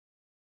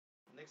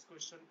Next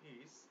question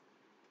is,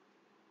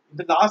 in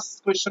the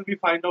last question we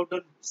find out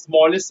the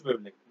smallest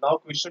wavelength. Now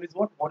question is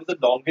what? What is the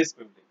longest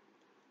wavelength?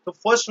 So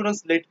first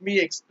students, let me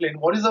explain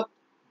what is a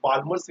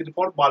Balmer series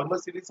for Balmer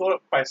series or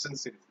paschen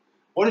series.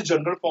 What is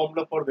general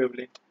formula for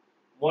wavelength?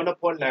 1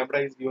 upon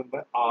lambda is given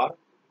by R,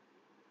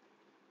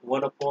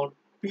 1 upon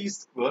P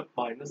square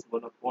minus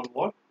 1 upon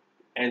what?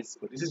 N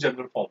square. This is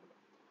general formula.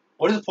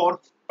 What is for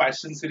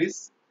paschen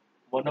series?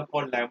 1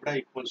 upon lambda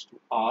equals to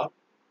R,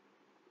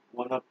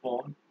 1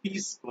 upon P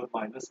square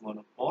minus 1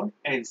 upon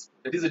N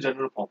square. That is the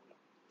general formula.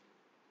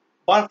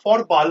 But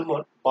for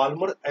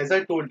Balmer, as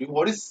I told you,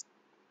 what is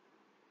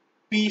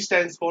P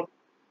stands for?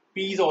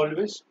 P is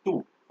always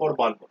 2 for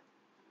Balmer.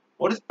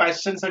 What is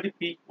paschen series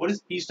P? What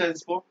is P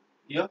stands for?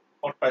 Here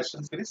for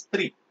paschen series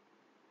 3.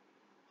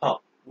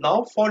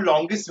 Now for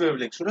longest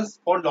wavelength, students,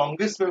 for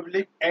longest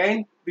wavelength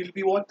N will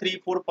be what?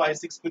 3, 4, 5,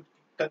 6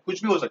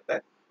 कुछ भी हो सकता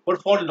है.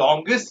 But for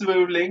longest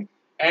wavelength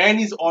N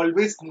is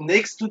always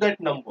next to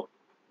that number.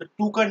 तो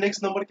 2 का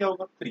next number क्या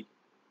होगा? 3.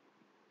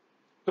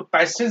 तो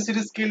paschen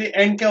series के लिए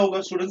N क्या होगा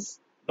students?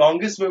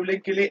 Longest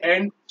wavelength के लिए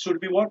N should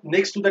be what?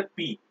 Next to that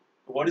P.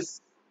 So what is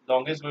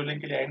longest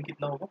wavelength के लिए N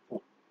कितना होगा?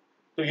 4.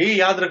 तो ये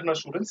याद रखना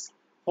students,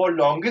 for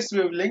longest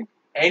wavelength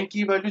N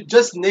की value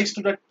just next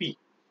to that P.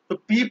 तो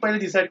पी पहले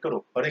डिसाइड करो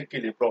हर एक के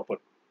लिए प्रॉपर,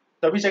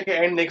 तभी जाके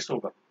एन नेक्स्ट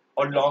होगा.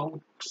 और लॉन्ग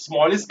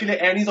स्मॉलेस्ट के लिए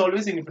एन इज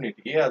ऑलवेज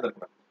इन्फिनिटी, ये याद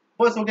रखना.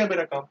 बस हो गया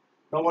मेरा काम.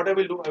 Now what I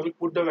will do, I will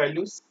put the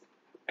values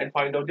and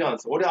find out the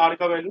answer. What is are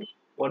का value?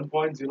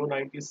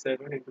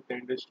 1.097 into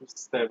 10 raised to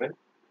 7.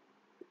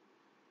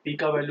 P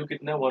का वैल्यू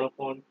कितना है?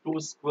 1/2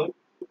 square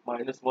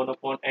minus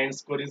 1/n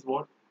square is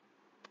what?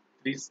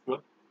 3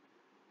 square.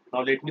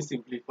 Now let me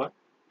simplify.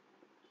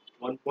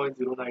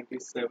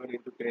 1.097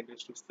 into 10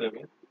 raised to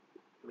 7.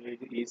 तो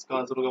ये इसका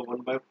answer होगा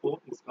 1/4,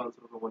 इसका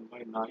answer होगा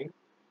 1/9.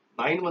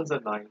 9 ones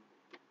are 9,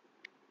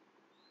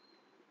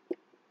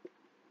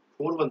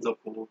 4 ones are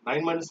 4,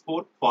 9 minus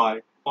 4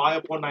 5,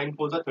 5 upon 9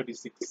 4s are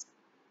 36.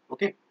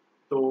 Okay,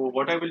 so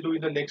what I will do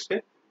in the next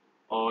step,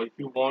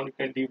 if you want you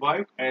can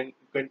divide and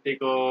you can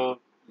take a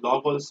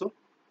log also.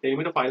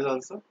 Tell me the final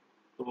answer.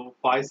 So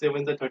 5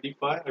 7s are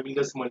 35. I will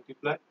just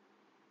multiply.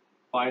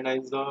 5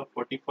 9s are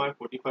 45,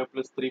 45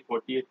 plus 3,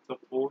 48 is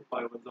 4,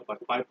 5 1s are 5,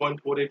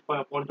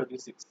 5.485 upon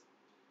 36.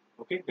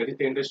 Okay, that is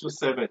 10 raised to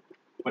 7.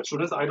 But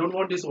students, I don't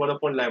want this 1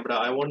 upon lambda,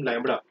 I want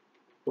lambda.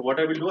 So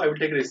what I will do, I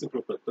will take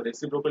reciprocal. So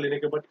reciprocal लेने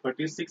के बाद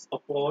 36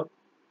 upon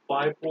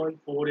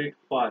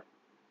 5.485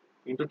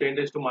 into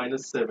 10 raised to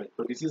minus 7.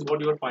 So this is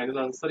what your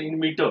final answer in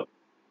meter.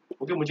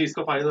 Okay, मुझे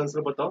इसका final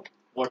answer बताओ.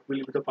 What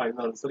will be the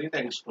final answer in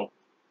angstrom?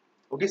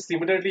 Okay,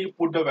 similarly you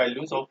put the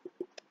values of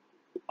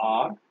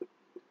R.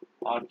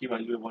 R की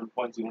value है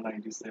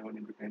 1.097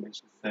 into 10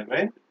 raised to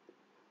 7.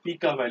 P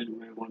का value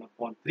है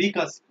 1/3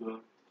 का square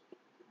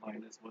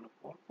minus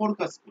 1/4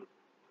 का square.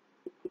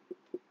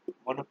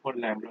 1 upon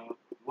lambda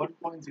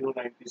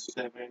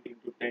 1.097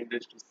 into 10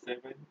 raised to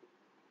 7.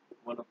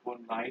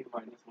 1/9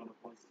 minus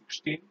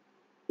 1/16.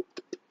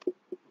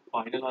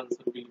 Final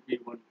answer will be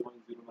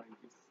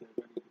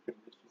 1.097 into 10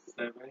 raised to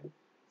 7.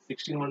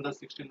 16 1 is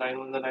 16, 9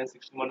 1 is 9,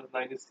 16 1 is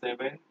 9 is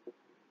 7.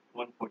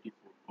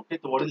 144. Okay,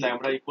 so what is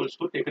lambda equals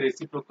to? Take a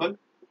reciprocal.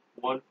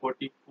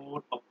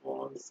 144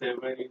 upon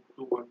 7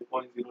 into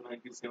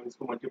 1.097.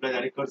 इसको multiply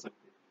direct कर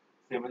सकते हैं.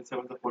 7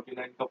 7 is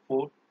 49 का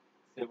 4,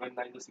 7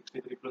 9 is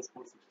 63 plus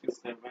 4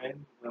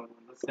 67, 11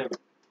 1 is 7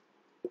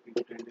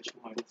 into 10 raised to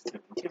minus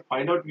 7. Okay,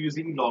 find out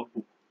using log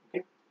book.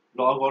 Okay,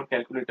 log और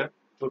calculator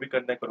जो भी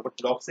करना है करो,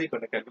 but log से ही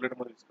करना है, calculator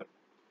मत use करना.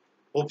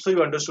 Hope so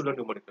you understood the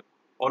numerical.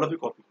 All of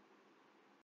you copy.